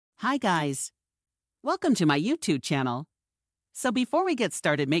Hi guys, welcome to my YouTube channel. So before we get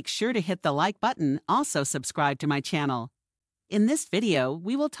started, make sure to hit the like button, also subscribe to my channel. In this video,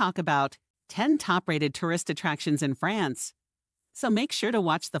 we will talk about 10 top-rated tourist attractions in France. So make sure to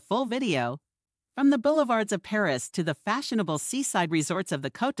watch the full video. From the boulevards of Paris to the fashionable seaside resorts of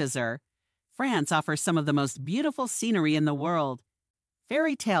the Côte d'Azur, France offers some of the most beautiful scenery in the world.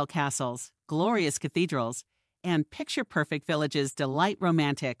 Fairy tale castles, glorious cathedrals, and picture-perfect villages delight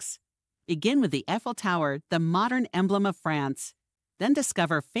romantics. Begin with the Eiffel Tower, the modern emblem of France. Then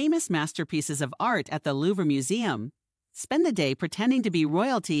discover famous masterpieces of art at the Louvre Museum. Spend the day pretending to be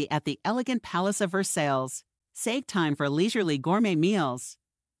royalty at the elegant Palace of Versailles. Save time for leisurely gourmet meals.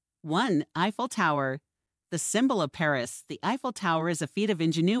 1. Eiffel Tower. The symbol of Paris, the Eiffel Tower is a feat of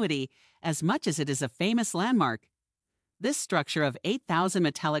ingenuity as much as it is a famous landmark. This structure of 8,000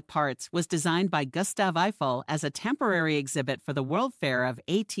 metallic parts was designed by Gustave Eiffel as a temporary exhibit for the World Fair of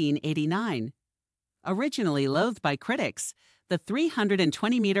 1889. Originally loathed by critics, the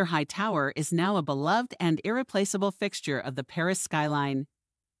 320-meter-high tower is now a beloved and irreplaceable fixture of the Paris skyline.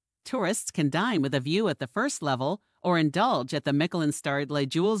 Tourists can dine with a view at the first level or indulge at the Michelin-starred Les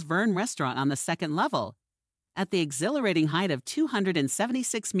Jules Verne restaurant on the second level. At the exhilarating height of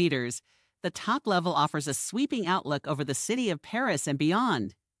 276 meters, the top level offers a sweeping outlook over the city of Paris and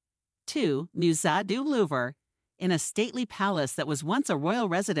beyond. 2. Musée du Louvre. In a stately palace that was once a royal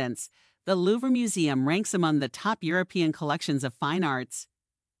residence, the Louvre Museum ranks among the top European collections of fine arts.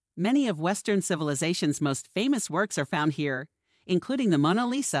 Many of Western civilization's most famous works are found here, including the Mona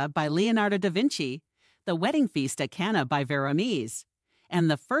Lisa by Leonardo da Vinci, the Wedding Feast at Cana by Veronese, and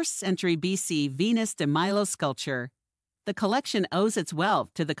the 1st century BC Venus de Milo sculpture. The collection owes its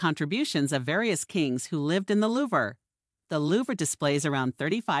wealth to the contributions of various kings who lived in the Louvre. The Louvre displays around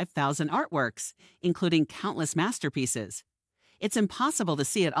 35,000 artworks, including countless masterpieces. It's impossible to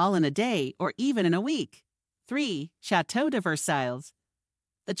see it all in a day or even in a week. 3. Château de Versailles.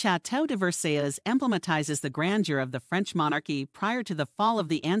 The Château de Versailles emblematizes the grandeur of the French monarchy prior to the fall of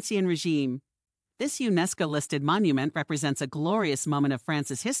the Ancien Regime. This UNESCO-listed monument represents a glorious moment of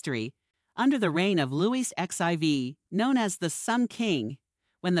France's history, under the reign of Louis XIV, known as the Sun King,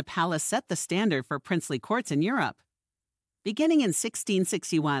 when the palace set the standard for princely courts in Europe. Beginning in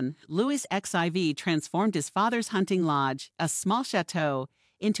 1661, Louis XIV transformed his father's hunting lodge, a small chateau,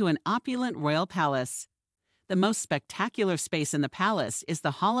 into an opulent royal palace. The most spectacular space in the palace is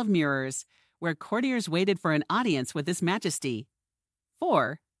the Hall of Mirrors, where courtiers waited for an audience with His Majesty.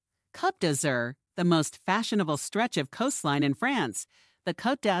 4. Côte d'Azur, the most fashionable stretch of coastline in France. The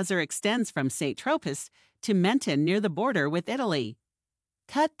Côte d'Azur extends from Saint-Tropez to Menton near the border with Italy.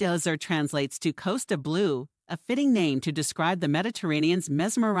 Côte d'Azur translates to Coast of Blue, a fitting name to describe the Mediterranean's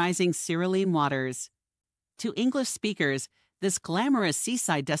mesmerizing Cyrilline waters. To English speakers, this glamorous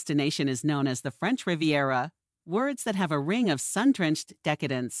seaside destination is known as the French Riviera, words that have a ring of sun-drenched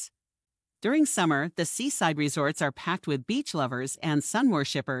decadence. During summer, the seaside resorts are packed with beach lovers and sun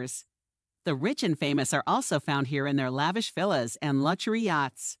worshippers. The rich and famous are also found here in their lavish villas and luxury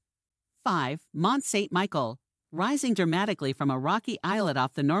yachts. 5. Mont Saint-Michel. Rising dramatically from a rocky islet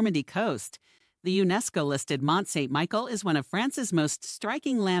off the Normandy coast, the UNESCO-listed Mont Saint-Michel is one of France's most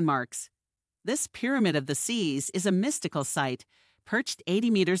striking landmarks. This pyramid of the seas is a mystical sight, perched 80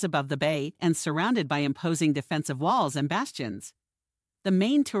 meters above the bay and surrounded by imposing defensive walls and bastions. The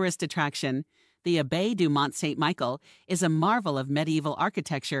main tourist attraction, the Abbaye du Mont Saint-Michel, is a marvel of medieval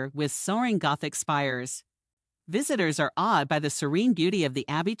architecture with soaring Gothic spires. Visitors are awed by the serene beauty of the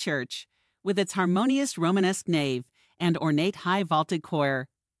Abbey Church, with its harmonious Romanesque nave and ornate high vaulted choir.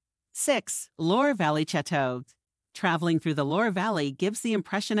 6. Loire Valley Château. Traveling through the Loire Valley gives the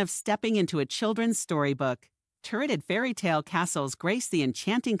impression of stepping into a children's storybook. Turreted fairy tale castles grace the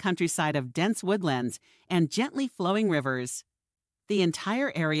enchanting countryside of dense woodlands and gently flowing rivers. The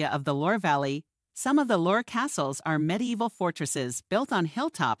entire area of the Loire Valley, some of the Loire castles are medieval fortresses built on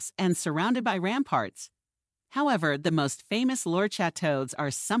hilltops and surrounded by ramparts. However, the most famous Loire chateaux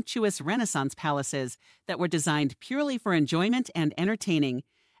are sumptuous Renaissance palaces that were designed purely for enjoyment and entertaining,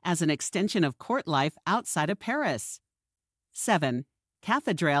 as an extension of court life outside of Paris. 7.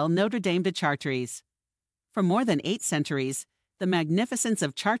 Cathédrale Notre-Dame de Chartres. For more than 8 centuries, the magnificence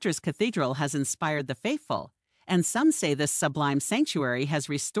of Chartres Cathedral has inspired the faithful, and some say this sublime sanctuary has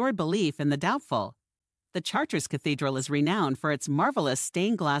restored belief in the doubtful. The Chartres Cathedral is renowned for its marvelous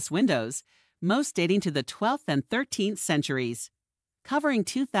stained glass windows, most dating to the 12th and 13th centuries. Covering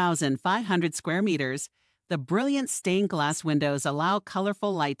 2,500 square meters, the brilliant stained glass windows allow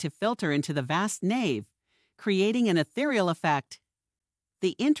colorful light to filter into the vast nave, creating an ethereal effect.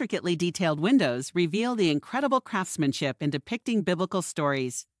 The intricately detailed windows reveal the incredible craftsmanship in depicting biblical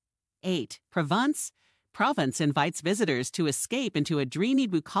stories. 8. Provence. Provence invites visitors to escape into a dreamy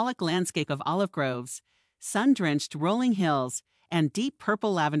bucolic landscape of olive groves, sun-drenched rolling hills, and deep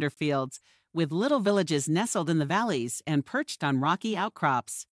purple lavender fields, with little villages nestled in the valleys and perched on rocky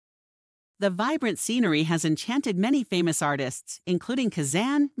outcrops. The vibrant scenery has enchanted many famous artists, including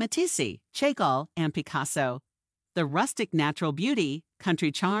Cézanne, Matisse, Chagall, and Picasso. The rustic natural beauty,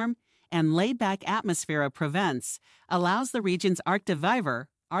 country charm, and laid-back atmosphere of Provence allows the region's art de vivre,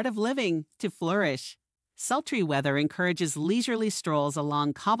 art of living, to flourish. Sultry weather encourages leisurely strolls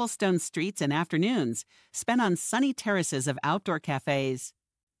along cobblestone streets and afternoons spent on sunny terraces of outdoor cafes.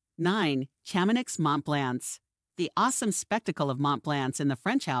 9. Chamonix Mont Blanc. The awesome spectacle of Mont Blanc in the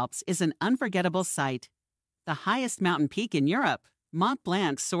French Alps is an unforgettable sight. The highest mountain peak in Europe, Mont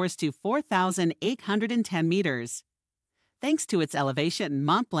Blanc soars to 4,810 meters. Thanks to its elevation,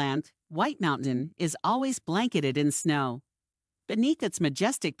 Mont Blanc, White Mountain, is always blanketed in snow. Beneath its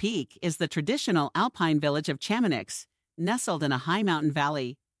majestic peak is the traditional alpine village of Chamonix, nestled in a high mountain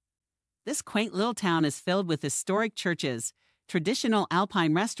valley. This quaint little town is filled with historic churches, traditional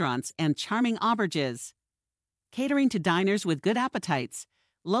alpine restaurants, and charming auberges. Catering to diners with good appetites,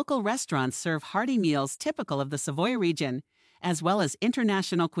 local restaurants serve hearty meals typical of the Savoy region, as well as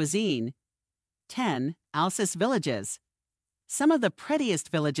international cuisine. 10. Alsace villages. Some of the prettiest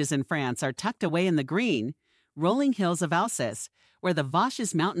villages in France are tucked away in the green, rolling hills of Alsace, where the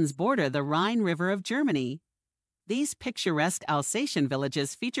Vosges Mountains border the Rhine River of Germany. These picturesque Alsatian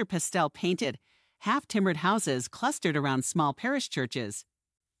villages feature pastel-painted, half-timbered houses clustered around small parish churches.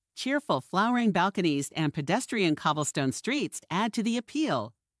 Cheerful flowering balconies and pedestrian cobblestone streets add to the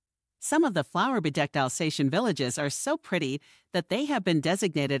appeal. Some of the flower-bedecked Alsatian villages are so pretty that they have been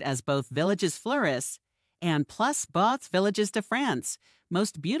designated as both villages fleuris and plus beaux villages de France,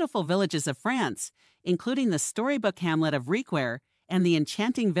 most beautiful villages of France, including the storybook hamlet of Riquer and the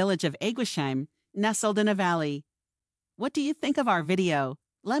enchanting village of Eguisheim, nestled in a valley. What do you think of our video?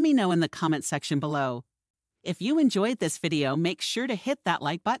 Let me know in the comment section below. If you enjoyed this video, make sure to hit that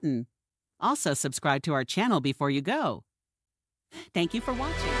like button. Also, subscribe to our channel before you go. Thank you for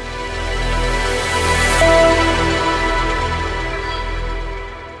watching.